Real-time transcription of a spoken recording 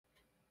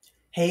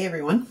Hey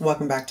everyone,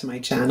 welcome back to my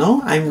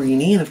channel. I'm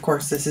Renee, and of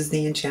course this is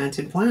the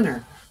Enchanted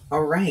Planner.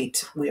 All right,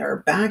 we are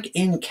back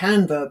in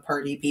Canva,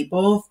 party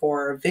people,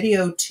 for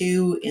video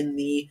 2 in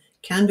the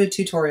Canva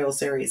tutorial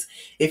series.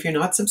 If you're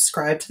not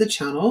subscribed to the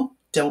channel,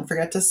 don't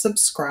forget to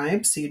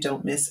subscribe so you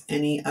don't miss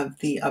any of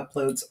the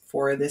uploads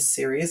for this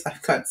series.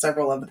 I've got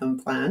several of them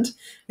planned.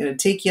 I'm going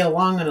to take you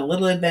along on a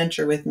little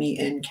adventure with me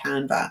in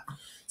Canva.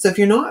 So if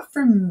you're not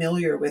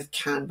familiar with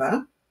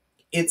Canva,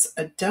 it's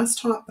a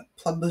desktop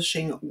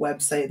publishing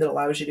website that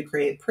allows you to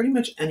create pretty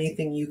much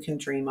anything you can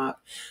dream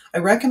up. I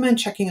recommend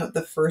checking out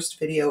the first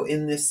video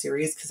in this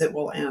series because it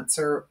will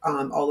answer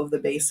all of the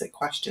basic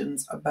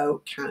questions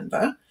about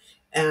Canva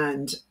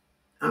and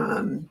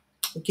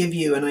give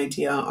you an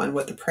idea on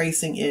what the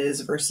pricing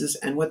is versus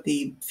and what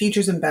the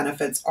features and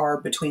benefits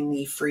are between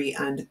the free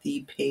and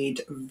the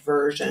paid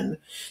version.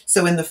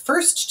 So in the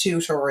first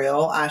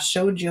tutorial, I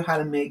showed you how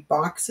to make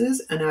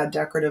boxes and add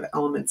decorative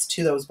elements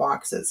to those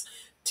boxes.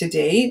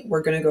 Today,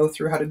 we're going to go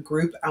through how to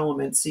group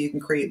elements so you can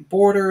create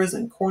borders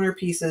and corner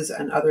pieces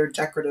and other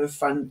decorative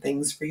fun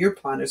things for your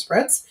planner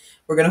spreads.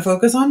 We're going to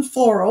focus on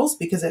florals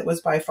because it was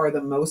by far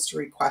the most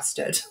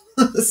requested.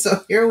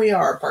 So here we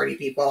are, party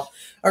people.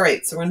 All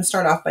right, so we're going to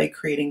start off by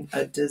creating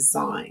a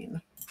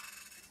design.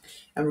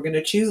 And we're going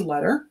to choose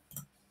letter.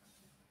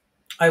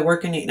 I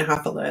work in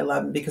 8.5 by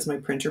 11 because my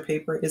printer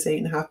paper is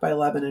 8.5 by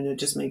 11 and it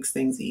just makes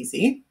things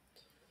easy.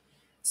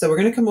 So we're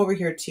going to come over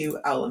here to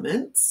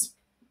elements.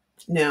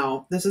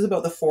 Now, this is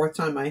about the 4th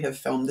time I have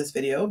filmed this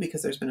video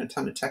because there's been a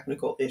ton of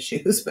technical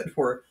issues, but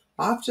we're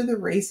off to the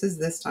races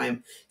this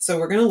time. So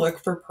we're going to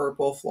look for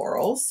purple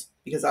florals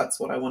because that's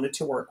what I wanted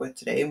to work with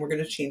today. And we're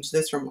going to change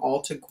this from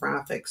all to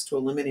graphics to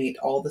eliminate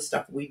all the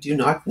stuff we do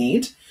not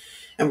need.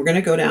 And we're going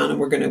to go down and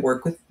we're going to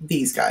work with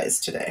these guys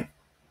today.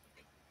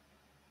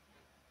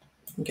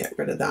 Get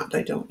rid of that.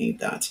 I don't need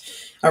that.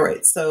 All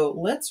right, so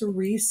let's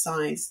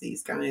resize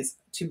these guys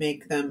to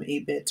make them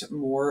a bit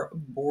more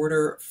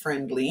border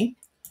friendly.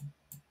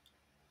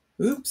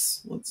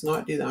 Oops, let's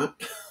not do that.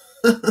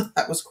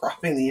 That was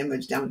cropping the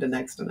image down to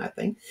next to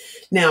nothing.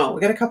 Now,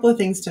 we got a couple of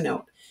things to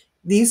note.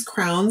 These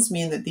crowns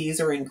mean that these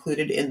are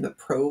included in the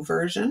Pro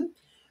version,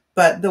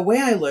 but the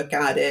way I look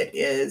at it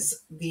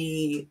is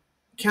the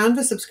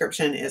Canva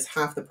subscription is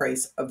half the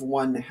price of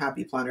one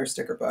Happy Planner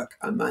sticker book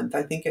a month.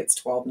 I think it's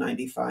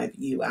 $12.95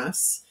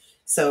 US.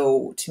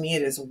 So to me,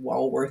 it is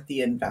well worth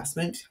the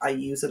investment. I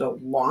use it a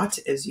lot,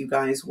 as you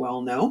guys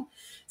well know.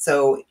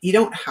 So you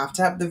don't have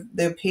to have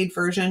the paid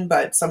version,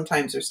 but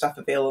sometimes there's stuff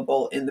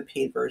available in the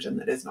paid version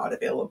that is not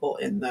available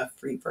in the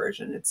free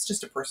version. It's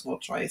just a personal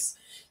choice.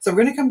 So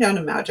we're going to come down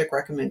to magic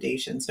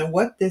recommendations. Now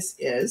what this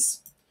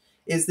is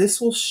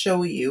this will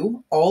show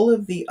you all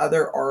of the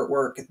other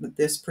artwork that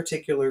this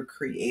particular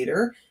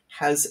creator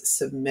has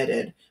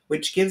submitted,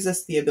 which gives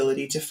us the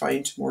ability to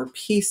find more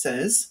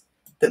pieces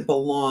that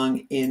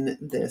belong in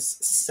this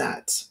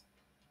set.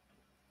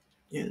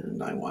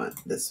 And I want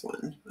this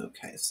one.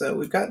 Okay, so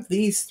we've got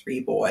these 3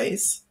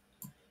 boys,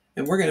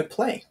 and we're going to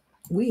play.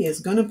 We is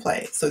going to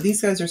play. So these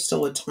guys are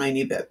still a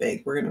tiny bit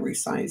big. We're going to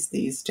resize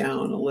these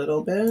down a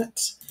little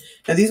bit.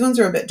 Now these ones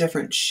are a bit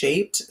different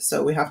shaped,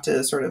 so we have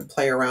to sort of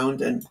play around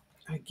and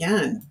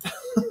again,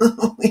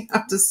 we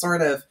have to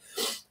sort of,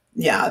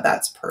 yeah,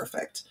 that's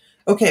perfect.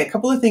 Okay, a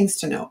couple of things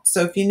to note.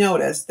 So if you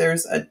notice,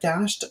 there's a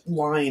dashed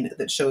line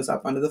that shows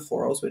up under the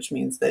florals, which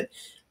means that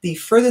the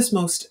furthest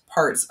most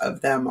parts of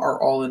them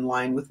are all in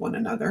line with one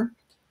another.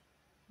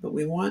 But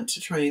we want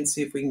to try and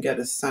see if we can get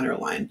a center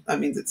line. That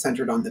means it's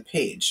centered on the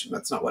page.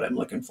 That's not what I'm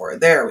looking for.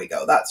 There we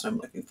go. That's what I'm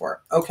looking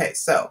for. Okay,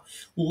 so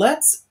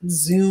let's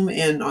zoom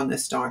in on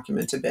this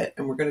document a bit,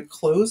 and we're going to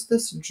close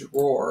this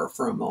drawer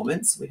for a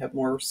moment so we have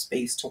more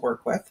space to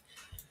work with.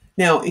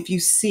 Now, if you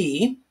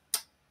see,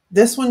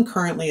 this one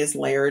currently is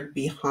layered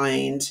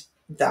behind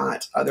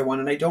that other one,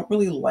 and I don't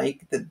really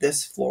like that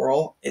this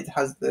floral, it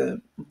has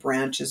the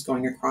branches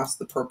going across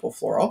the purple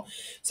floral.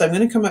 So I'm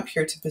going to come up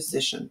here to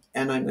position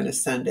and I'm going to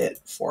send it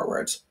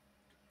forward,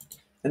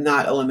 and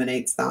that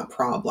eliminates that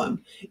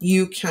problem.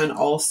 You can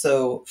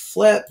also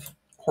flip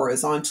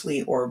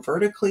horizontally or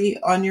vertically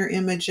on your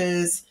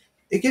images.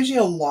 It gives you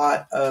a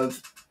lot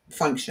of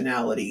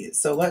functionality.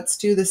 So let's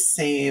do the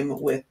same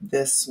with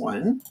this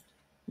one.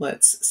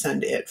 Let's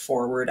send it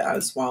forward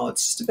as well.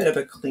 It's just a bit of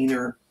a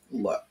cleaner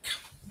look.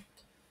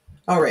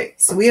 All right,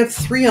 so we have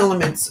 3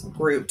 elements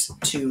grouped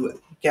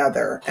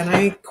together, and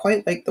I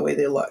quite like the way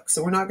they look.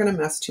 So we're not going to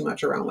mess too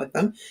much around with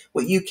them.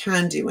 What you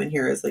can do in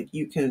here is, like,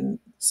 you can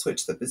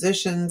switch the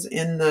positions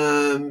in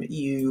them.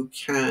 You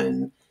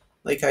can,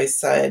 like I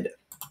said,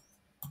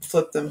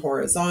 flip them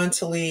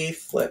horizontally,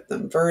 flip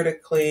them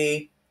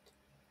vertically.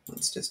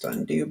 Let's just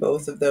undo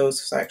both of those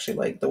because I actually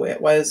like the way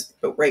it was.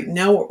 But right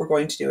now what we're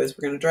going to do is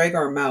we're going to drag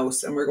our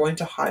mouse and we're going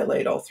to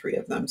highlight all 3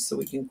 of them so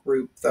we can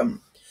group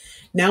them.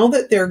 Now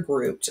that they're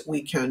grouped,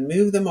 we can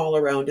move them all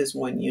around as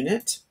one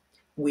unit.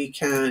 We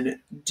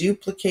can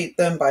duplicate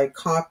them by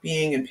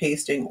copying and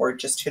pasting or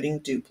just hitting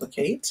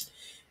duplicate.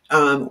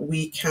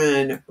 We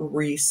can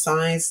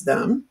resize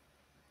them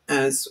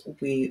as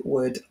we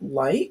would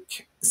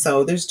like.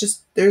 So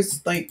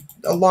there's like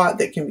a lot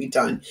that can be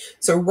done.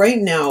 So right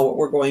now what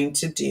we're going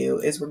to do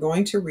is we're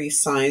going to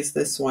resize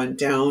this one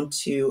down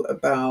to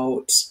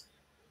about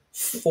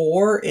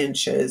 4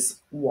 inches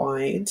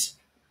wide.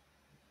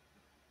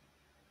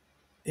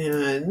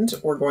 And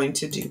we're going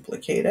to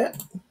duplicate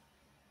it.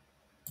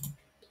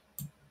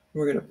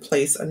 We're going to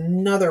place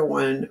another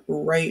one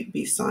right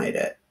beside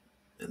it.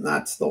 And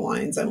that's the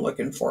lines I'm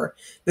looking for.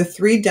 The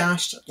 3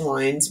 dashed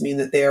lines mean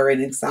that they are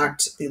in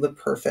exactly the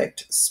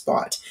perfect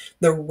spot.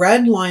 The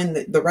red line,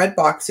 the red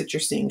box that you're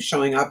seeing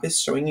showing up is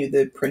showing you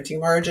the printing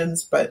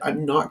margins, but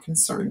I'm not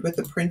concerned with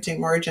the printing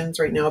margins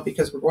right now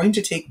because we're going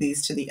to take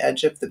these to the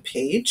edge of the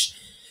page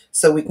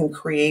so we can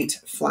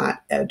create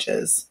flat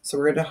edges. So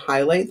we're going to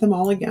highlight them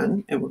all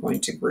again and we're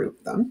going to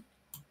group them.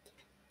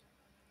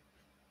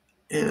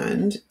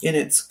 And in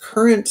its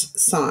current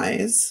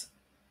size,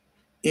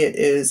 it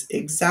is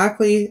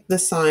exactly the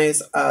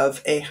size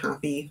of a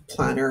happy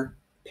planner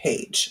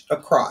page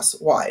across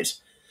wide.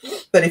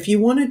 But if you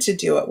wanted to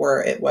do it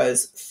where it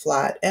was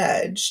flat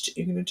edged,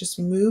 you're going to just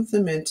move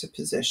them into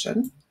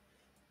position.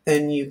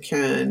 Then you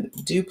can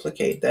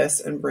duplicate this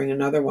and bring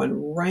another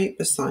one right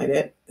beside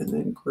it and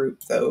then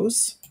group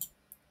those.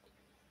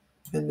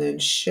 And then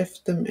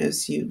shift them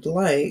as you'd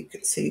like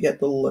so you get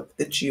the look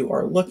that you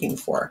are looking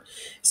for.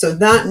 So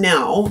that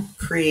now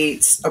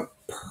creates a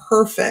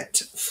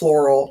perfect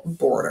floral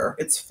border.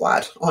 It's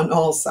flat on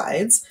all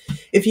sides.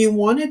 If you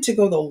wanted to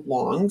go the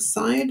long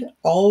side,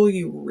 all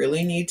you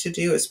really need to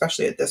do,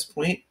 especially at this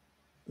point,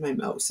 my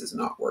mouse is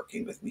not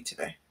working with me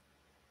today,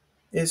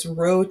 is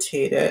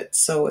rotate it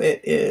so it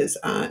is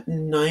at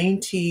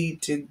 90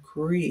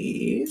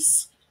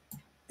 degrees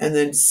and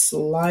then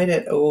slide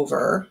it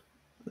over.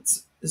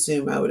 Let's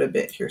zoom out a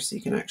bit here so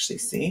you can actually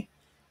see,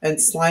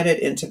 and slide it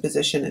into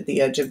position at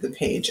the edge of the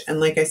page. And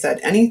like I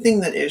said, anything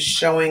that is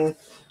showing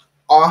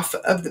off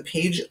of the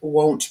page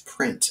won't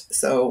print.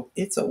 So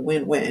it's a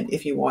win-win.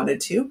 If you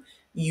wanted to,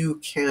 you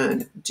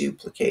can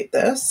duplicate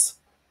this,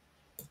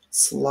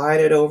 slide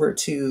it over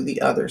to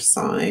the other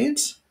side,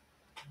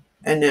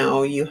 and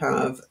now you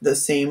have the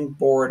same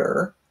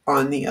border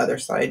on the other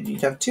side.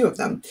 You'd have 2 of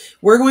them.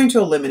 We're going to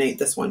eliminate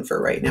this one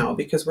for right now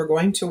because we're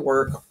going to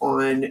work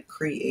on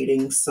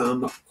creating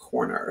some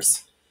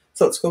corners.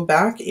 So let's go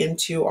back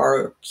into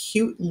our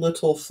cute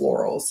little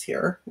florals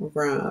here. We'll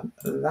grab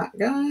that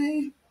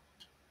guy.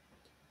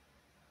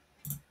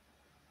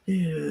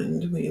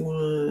 And we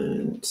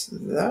want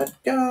that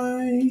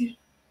guy.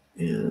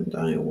 And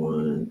I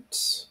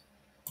want,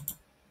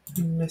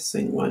 I'm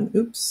missing one.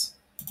 Oops.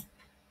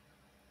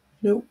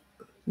 Nope.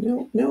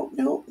 Nope, nope,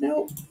 nope,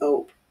 nope,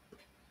 nope.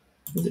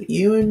 Is it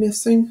you I'm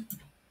missing?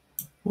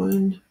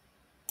 1,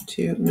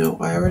 2. No,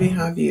 I already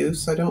have you,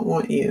 so I don't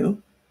want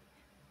you.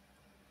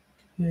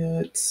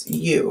 It's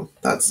you.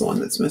 That's the one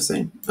that's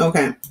missing.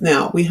 Okay,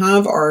 now we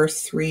have our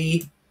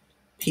 3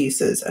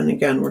 pieces. And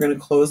again, we're going to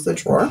close the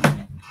drawer.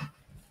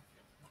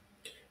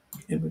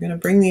 And we're going to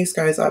bring these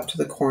guys up to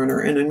the corner.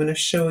 And I'm going to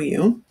show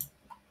you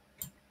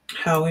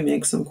how we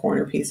make some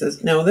corner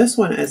pieces. Now, this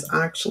one is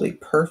actually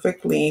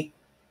perfectly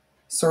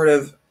sort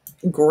of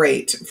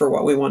great for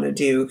what we want to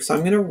do. So I'm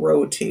going to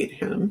rotate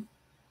him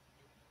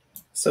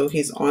so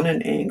he's on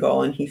an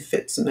angle and he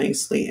fits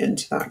nicely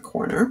into that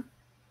corner.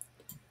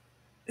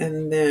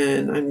 And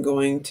then I'm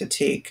going to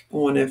take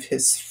one of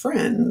his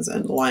friends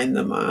and line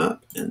them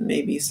up and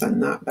maybe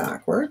send that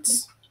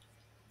backwards.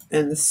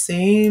 And the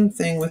same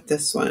thing with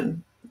this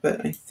one,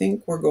 but I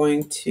think we're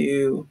going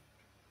to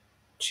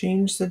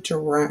change the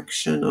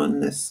direction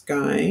on this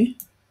guy.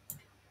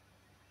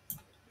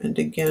 And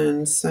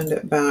again, send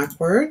it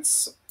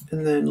backwards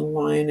and then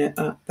line it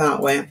up that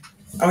way.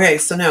 Okay,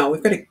 so now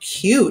we've got a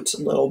cute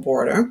little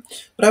border,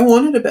 but I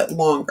want it a bit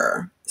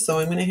longer. So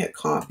I'm going to hit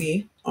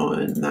copy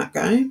on that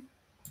guy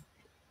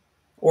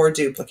or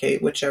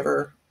duplicate,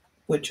 whichever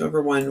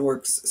one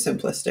works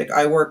simplistic.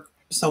 I work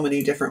so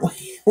many different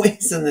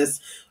ways in this.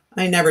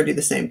 I never do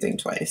the same thing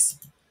twice.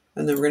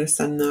 And then we're going to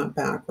send that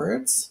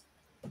backwards.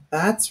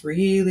 That's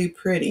really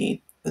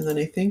pretty. And then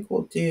I think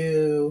we'll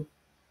do,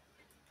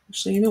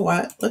 actually, you know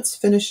what? Let's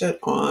finish it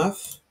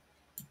off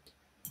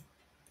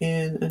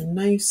in a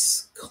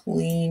nice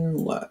clean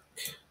look.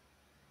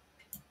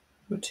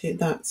 Rotate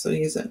that so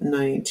he's at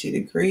 90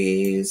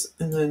 degrees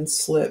and then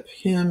slip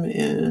him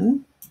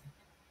in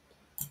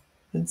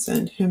and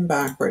send him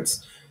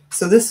backwards.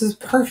 So this is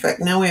perfect.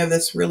 Now we have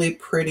this really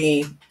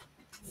pretty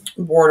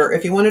border.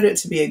 If you wanted it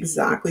to be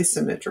exactly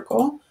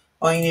symmetrical,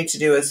 all you need to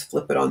do is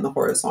flip it on the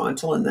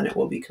horizontal and then it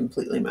will be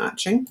completely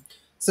matching.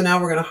 So now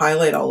we're going to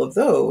highlight all of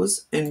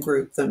those and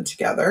group them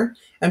together.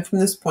 And from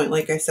this point,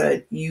 like I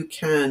said, you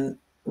can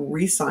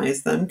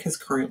resize them because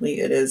currently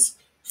it is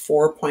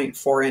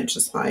 4.4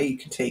 inches high. You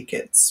can take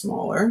it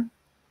smaller.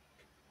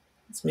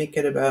 Let's make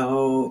it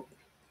about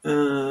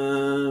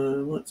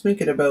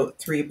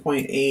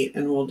 3.8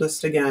 and we'll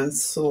just again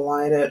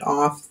slide it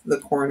off the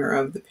corner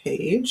of the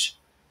page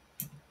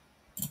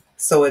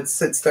so it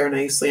sits there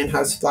nicely and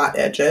has flat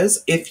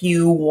edges. If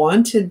you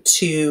wanted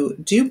to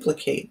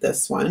duplicate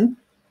this one,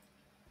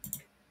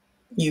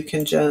 you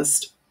can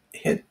just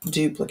hit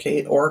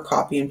duplicate or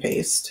copy and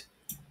paste.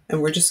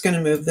 And we're just going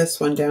to move this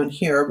one down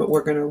here, but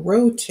we're going to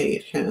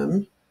rotate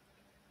him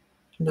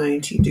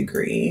 90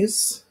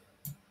 degrees.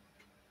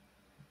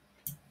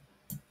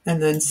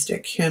 And then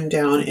stick him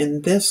down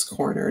in this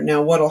corner.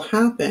 Now what'll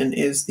happen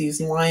is these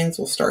lines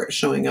will start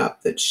showing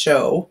up that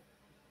show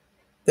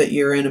that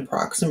you're in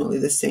approximately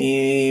the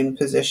same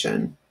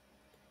position.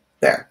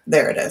 There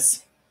it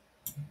is.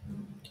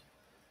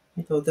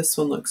 Although this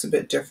one looks a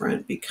bit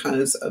different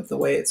because of the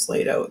way it's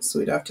laid out, so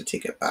we'd have to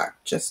take it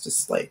back just a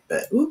slight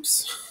bit.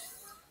 Oops.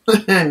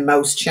 I'm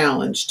mouse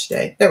challenged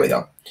today. There we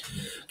go.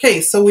 Okay,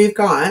 so we've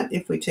got,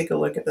 if we take a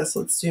look at this,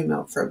 let's zoom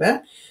out for a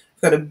bit.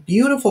 We've got a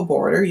beautiful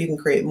border. You can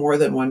create more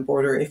than one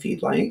border if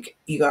you'd like.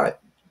 You got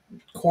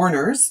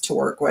corners to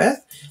work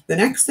with. The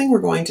next thing we're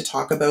going to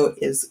talk about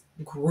is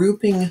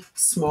grouping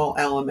small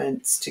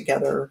elements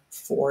together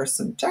for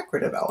some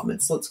decorative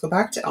elements. So let's go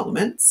back to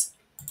elements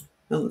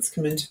and let's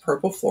come into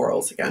purple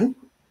florals again.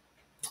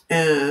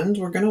 And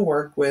we're going to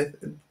work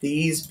with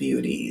these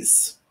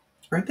beauties.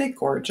 Aren't they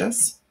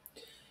gorgeous?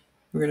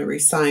 We're going to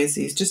resize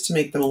these just to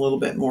make them a little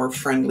bit more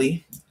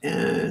friendly.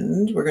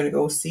 And we're going to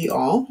go see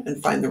all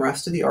and find the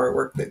rest of the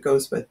artwork that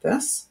goes with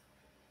this.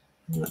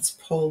 Let's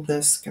pull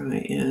this guy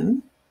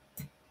in.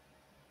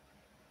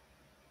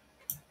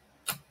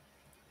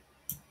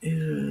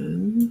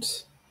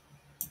 And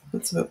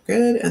that's about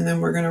good. And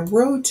then we're going to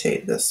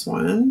rotate this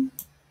one.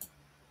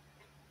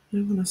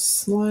 I'm going to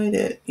slide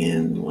it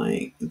in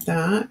like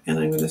that, and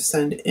I'm going to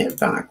send it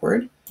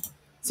backward.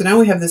 So now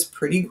we have this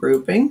pretty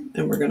grouping,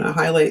 and we're going to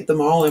highlight them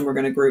all and we're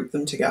going to group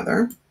them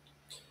together.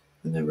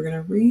 And then we're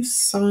going to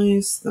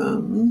resize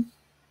them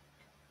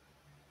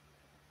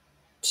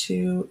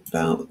to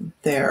about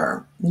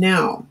there.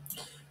 Now,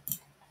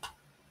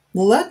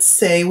 let's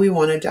say we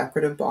want a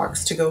decorative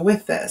box to go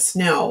with this.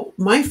 Now,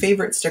 my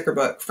favorite sticker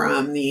book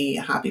from the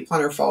Happy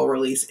Planner Fall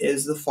release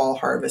is the Fall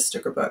Harvest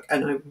sticker book.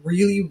 And I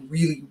really,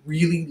 really,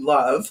 really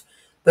love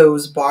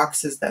those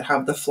boxes that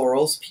have the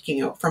florals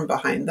peeking out from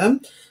behind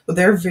them. But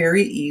they're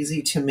very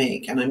easy to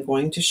make, and I'm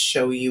going to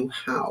show you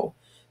how.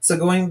 So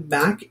going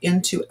back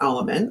into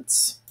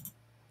elements,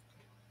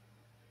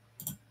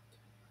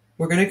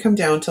 we're going to come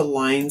down to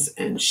lines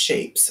and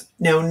shapes.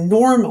 Now,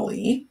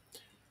 normally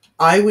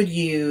I would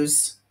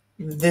use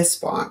this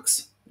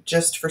box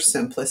just for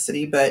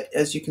simplicity, but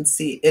as you can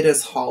see, it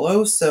is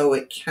hollow, so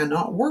it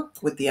cannot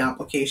work with the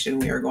application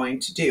we are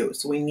going to do.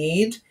 So we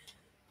need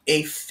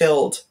a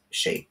filled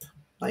shape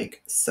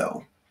like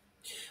so.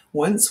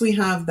 Once we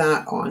have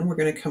that on, we're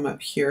going to come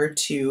up here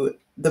to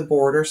the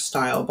border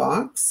style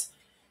box,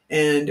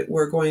 and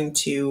we're going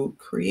to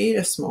create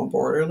a small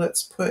border.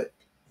 Let's put,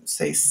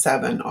 say,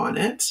 7 on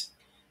it.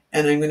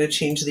 And I'm going to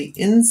change the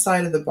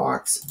inside of the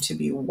box to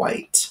be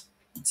white.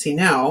 See,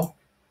 now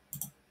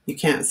you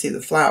can't see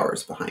the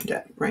flowers behind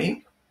it,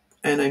 right?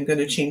 And I'm going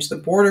to change the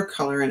border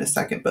color in a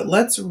second, but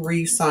let's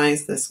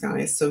resize this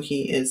guy so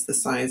he is the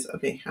size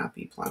of a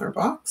Happy Planner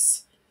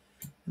box.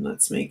 And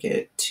let's make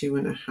it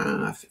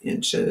 2.5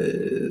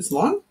 inches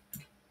long.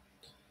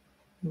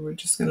 And we're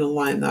just going to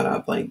line that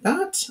up like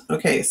that.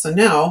 Okay, so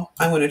now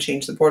I want to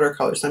change the border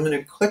color. So I'm going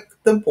to click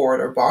the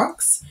border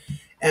box,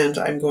 and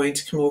I'm going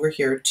to come over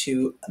here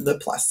to the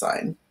plus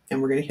sign,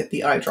 and we're going to hit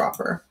the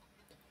eyedropper.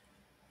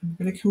 I'm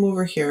going to come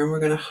over here and we're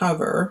going to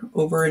hover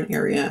over an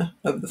area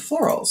of the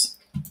florals.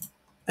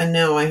 And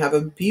now I have a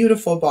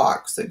beautiful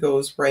box that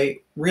goes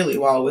really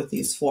well with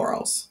these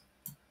florals.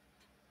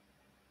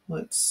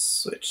 Let's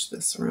switch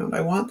this around.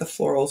 I want the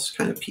florals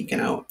kind of peeking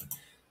out.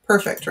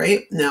 Perfect,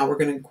 right? Now we're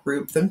going to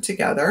group them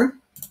together.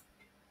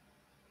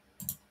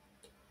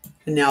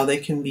 And now they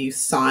can be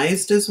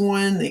sized as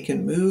one. They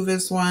can move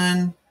as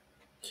one.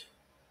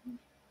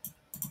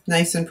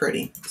 Nice and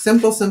pretty.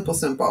 Simple, simple,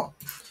 simple.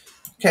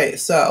 Okay,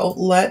 so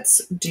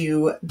let's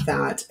do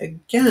that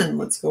again.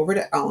 Let's go over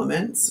to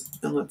elements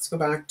and let's go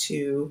back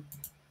to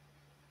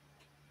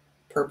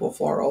purple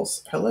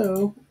florals.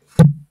 Hello.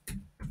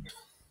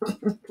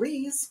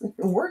 Please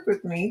work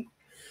with me.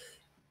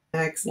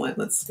 Excellent.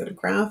 Let's go to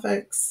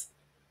graphics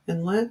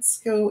and let's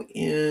go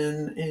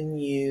in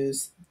and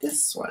use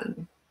this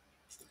one.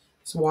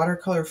 So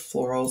watercolor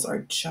florals are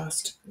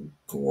just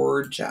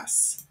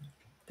gorgeous.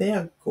 They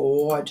are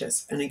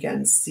gorgeous. And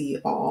again, see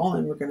all,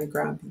 and we're going to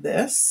grab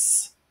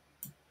this.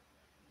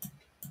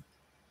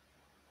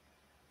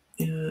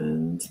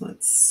 And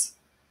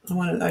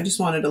I just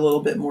wanted a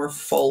little bit more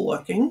full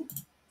looking.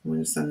 I'm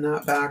going to send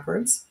that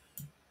backwards.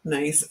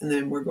 Nice. And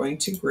then we're going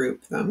to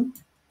group them.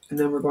 And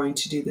then we're going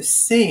to do the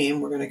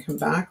same. We're going to come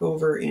back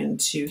over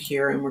into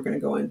here and we're going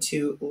to go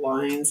into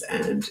lines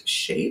and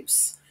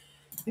shapes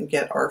and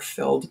get our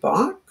filled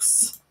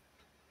box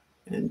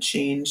and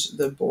change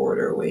the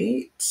border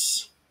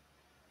weight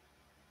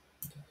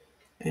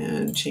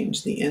and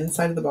change the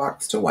inside of the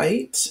box to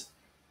white.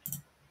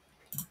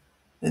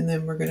 And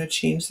then we're going to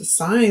change the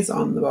size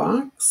on the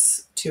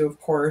box to, of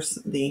course,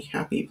 the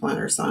Happy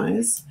Planner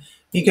size.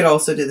 You could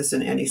also do this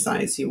in any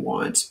size you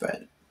want,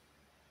 but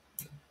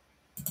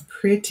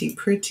pretty,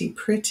 pretty,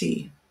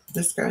 pretty.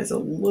 This guy's a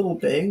little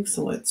big,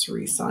 so let's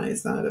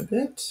resize that a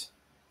bit.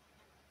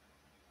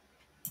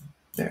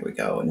 There we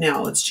go.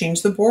 Now let's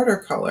change the border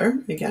color.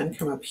 Again,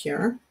 come up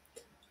here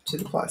to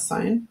the plus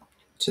sign,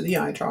 to the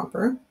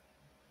eyedropper.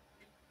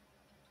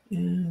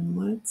 And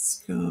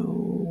let's go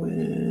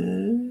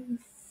with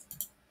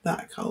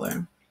that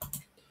color.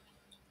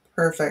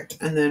 Perfect.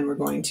 And then we're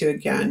going to,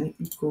 again,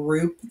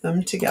 group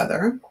them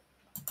together.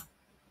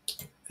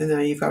 And now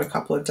you've got a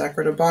couple of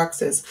decorative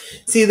boxes.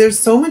 See, there's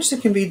so much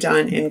that can be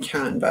done in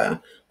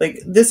Canva. Like,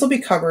 this will be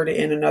covered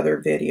in another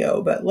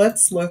video, but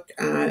let's look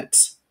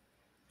at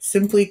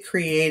simply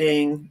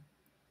creating,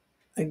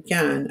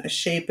 again, a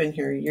shape in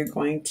here. You're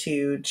going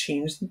to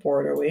change the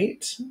border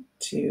weight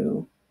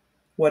to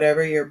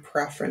whatever your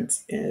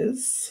preference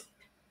is.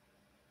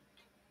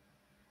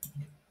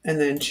 And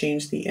then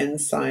change the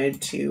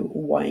inside to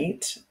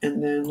white.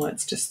 And then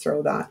let's just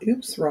throw that.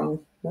 Oops, wrong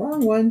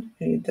one.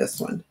 I need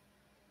this one.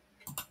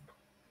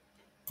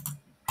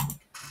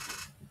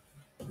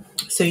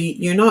 So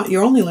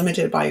you're only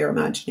limited by your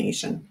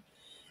imagination.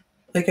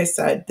 Like I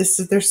said,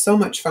 there's so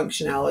much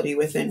functionality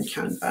within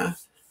Canva.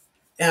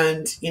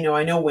 And,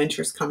 I know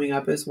winter's coming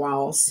up as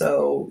well.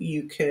 So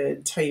you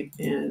could type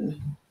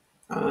in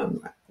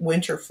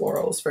winter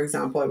florals, for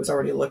example. I was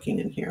already looking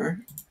in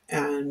here,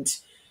 and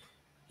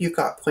you've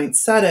got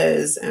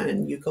poinsettias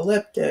and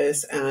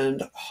eucalyptus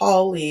and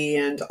holly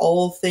and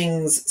all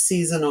things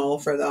seasonal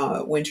for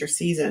the winter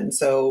season.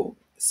 So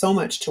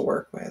much to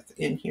work with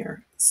in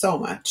here. So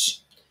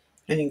much.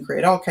 And you can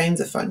create all kinds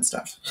of fun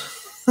stuff.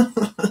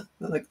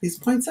 Like these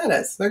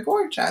poinsettias. They're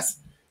gorgeous.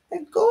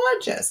 They're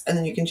gorgeous. And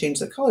then you can change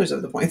the colors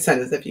of the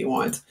poinsettias if you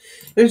want.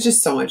 There's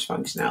just so much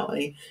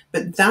functionality.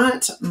 But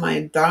that,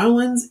 my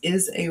darlings,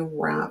 is a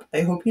wrap.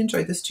 I hope you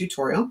enjoyed this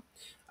tutorial.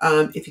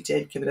 If you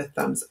did, give it a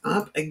thumbs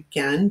up.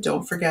 Again,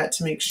 don't forget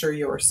to make sure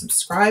you're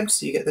subscribed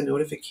so you get the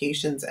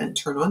notifications, and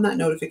turn on that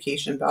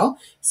notification bell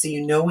so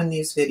you know when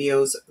these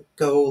videos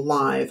go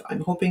live.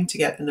 I'm hoping to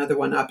get another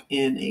one up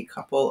in a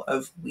couple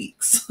of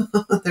weeks.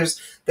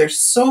 There's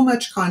so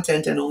much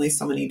content and only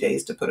so many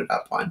days to put it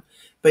up on.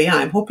 But yeah,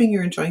 I'm hoping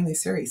you're enjoying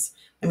these series.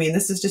 I mean,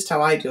 this is just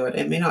how I do it.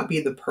 It may not be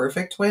the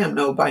perfect way.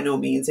 I'm by no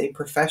means a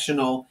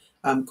professional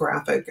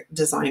graphic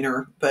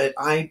designer, but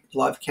I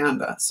love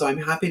Canva. So I'm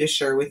happy to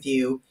share with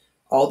you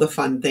all the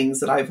fun things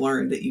that I've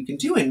learned that you can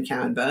do in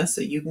Canva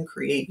so you can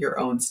create your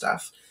own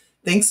stuff.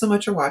 Thanks so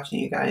much for watching,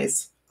 you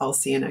guys. I'll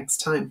see you next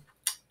time.